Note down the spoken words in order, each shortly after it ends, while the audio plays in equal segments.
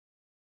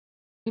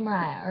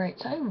Mariah, alright,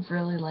 so I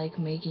really like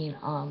making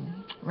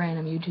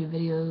random YouTube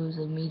videos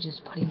of me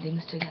just putting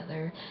things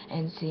together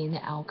and seeing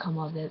the outcome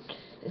of it.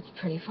 It's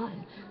pretty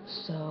fun.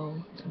 So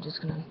I'm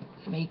just gonna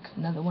make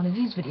another one of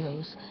these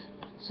videos.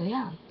 So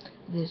yeah,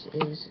 this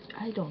is,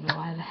 I don't know,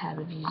 I have a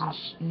habit of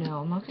using, no,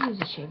 I'm not gonna use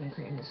a shaving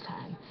cream this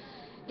time.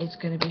 It's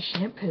gonna be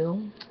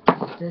shampoo.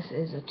 This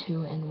is a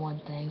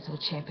 2-in-1 thing, so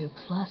it's shampoo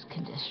plus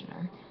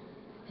conditioner,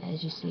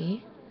 as you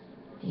see.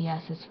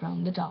 Yes, it's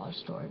from the dollar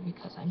store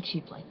because I'm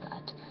cheap like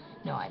that.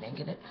 No, I didn't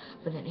get it.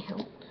 But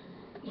anywho,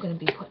 I'm gonna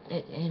be putting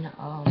it in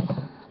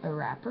a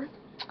wrapper.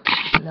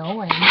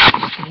 No, I'm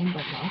just kidding,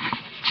 but no.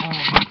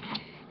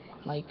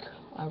 Like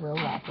a real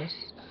wrapper.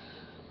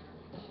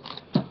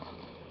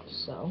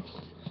 So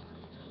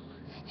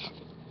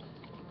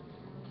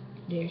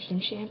there's some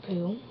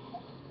shampoo.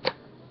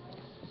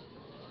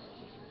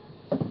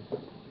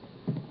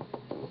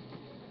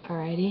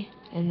 Alrighty,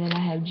 and then I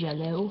have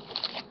Jello.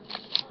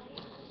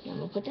 And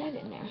we'll put that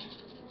in there.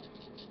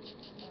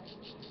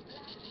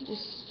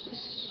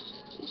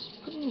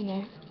 Just put it in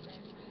there.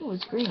 Oh,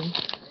 it's green.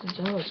 The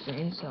Jello is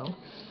green, so.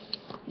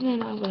 And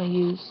then I'm gonna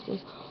use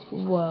this.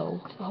 Whoa,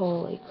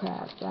 holy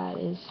crap, that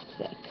is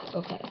thick.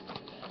 Okay.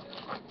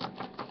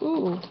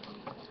 Ooh.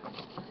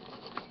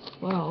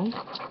 Well,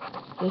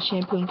 the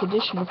shampoo and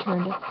conditioner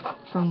turned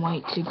from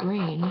white to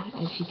green,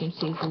 as you can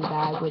see through the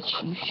bag, which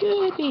you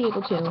should be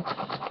able to.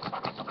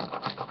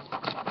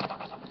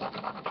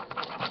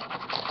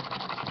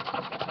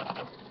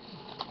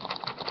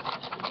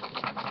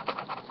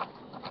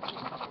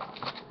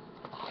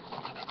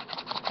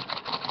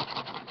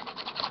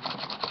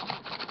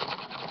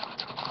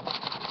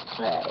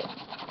 Right.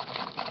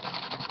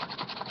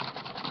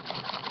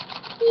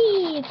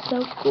 Eee, it's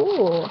so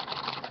cool.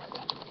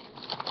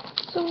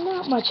 So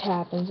not much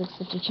happens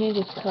except it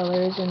changes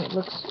colors and it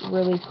looks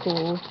really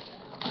cool.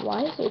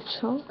 Why is there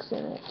chunks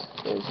in it?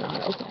 There's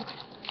not. Okay.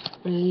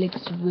 But it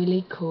looks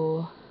really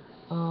cool.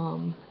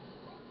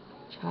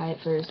 Try it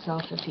for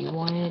yourself if you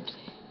want it.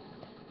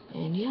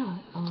 And yeah,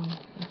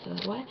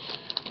 that's what.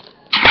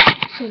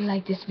 So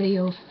like this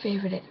video,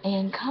 favorite it,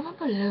 and comment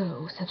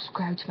below.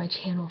 Subscribe to my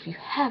channel if you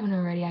haven't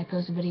already. I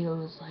post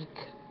videos like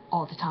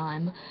all the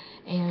time.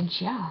 And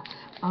yeah,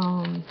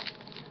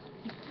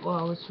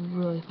 well, it's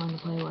really fun to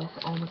play with.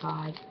 Oh my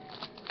god.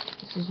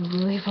 This is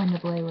really fun to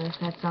play with.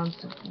 That sounds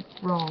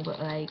wrong, but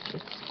like,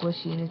 it's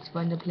squishy and it's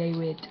fun to play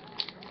with.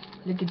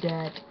 Look at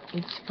that.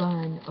 It's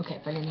fun. Okay,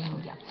 but anyhow,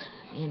 yeah.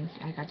 And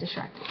I got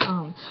distracted.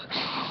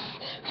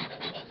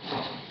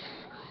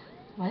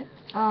 What?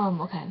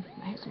 Okay.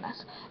 My hair's a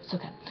mess. It's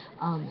okay.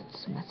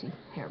 It's a messy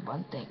hair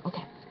bun thing.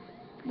 Okay.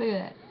 Look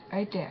at that.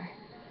 Right there.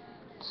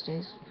 It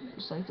stays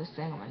just like this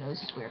thing on my nose.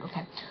 It's weird.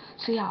 Okay.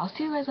 So yeah, I'll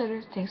see you guys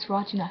later. Thanks for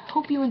watching. I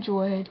hope you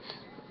enjoyed.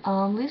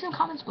 Leave some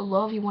comments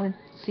below if you want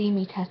to see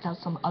me test out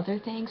some other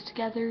things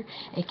together.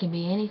 It can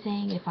be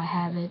anything if I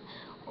have it,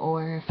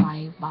 or if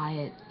I buy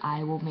it,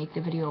 I will make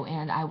the video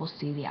and I will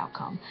see the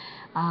outcome.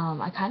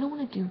 I kind of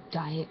want to do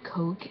Diet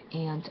Coke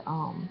and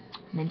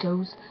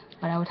Mentos,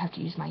 but I would have to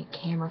use my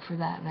camera for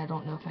that, and I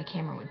don't know if my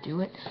camera would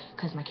do it,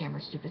 because my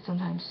camera's stupid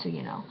sometimes, so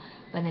you know.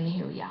 But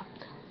anywho, yeah.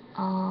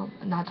 I'm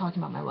not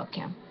talking about my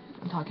webcam.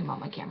 I'm talking about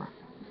my camera.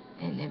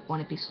 And it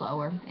wouldn't be slow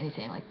or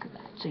anything like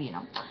that, so you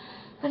know.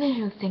 But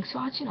anywho, thanks for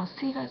watching. I'll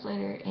see you guys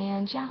later,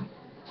 and yeah,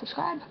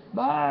 subscribe.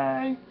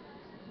 Bye!